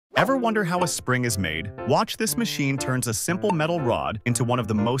Ever wonder how a spring is made? Watch. This machine turns a simple metal rod into one of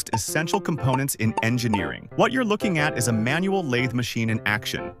the most essential components in engineering. What you're looking at is a manual lathe machine in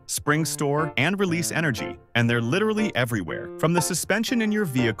action. Springs store and release energy, and they're literally everywhere. From the suspension in your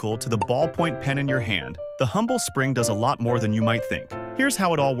vehicle to the ballpoint pen in your hand, the humble spring does a lot more than you might think. Here's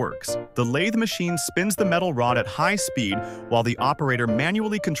how it all works. The lathe machine spins the metal rod at high speed while the operator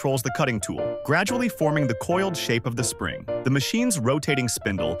manually controls the cutting tool, gradually forming the coiled shape of the spring. The machine's rotating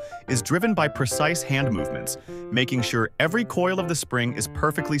spindle is driven by precise hand movements, making sure every coil of the spring is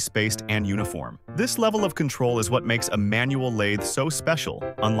perfectly spaced and uniform. This level of control is what makes a manual lathe so special.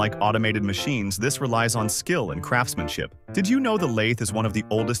 Unlike automated machines, this relies on skill and craftsmanship. Did you know the lathe is one of the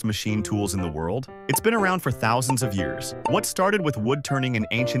oldest machine tools in the world? It's been around for thousands of years. What started with wood turning in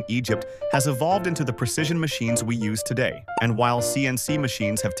ancient Egypt has evolved into the precision machines we use today. And while CNC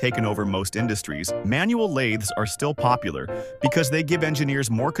machines have taken over most industries, manual lathes are still popular because they give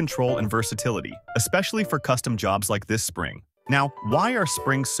engineers more control and versatility, especially for custom jobs like this spring. Now, why are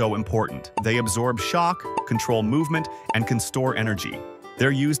springs so important? They absorb shock, control movement, and can store energy. They're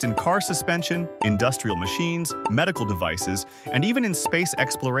used in car suspension, industrial machines, medical devices, and even in space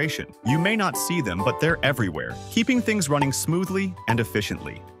exploration. You may not see them, but they're everywhere, keeping things running smoothly and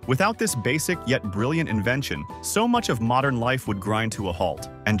efficiently. Without this basic yet brilliant invention, so much of modern life would grind to a halt.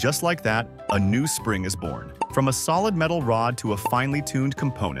 And just like that, a new spring is born. From a solid metal rod to a finely tuned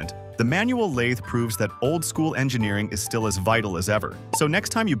component, the manual lathe proves that old-school engineering is still as vital as ever. So next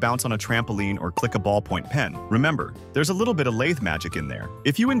time you bounce on a trampoline or click a ballpoint pen, remember, there's a little bit of lathe magic in there.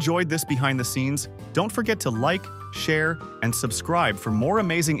 If you enjoyed this behind the scenes, don't forget to like, share, and subscribe for more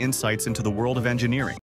amazing insights into the world of engineering.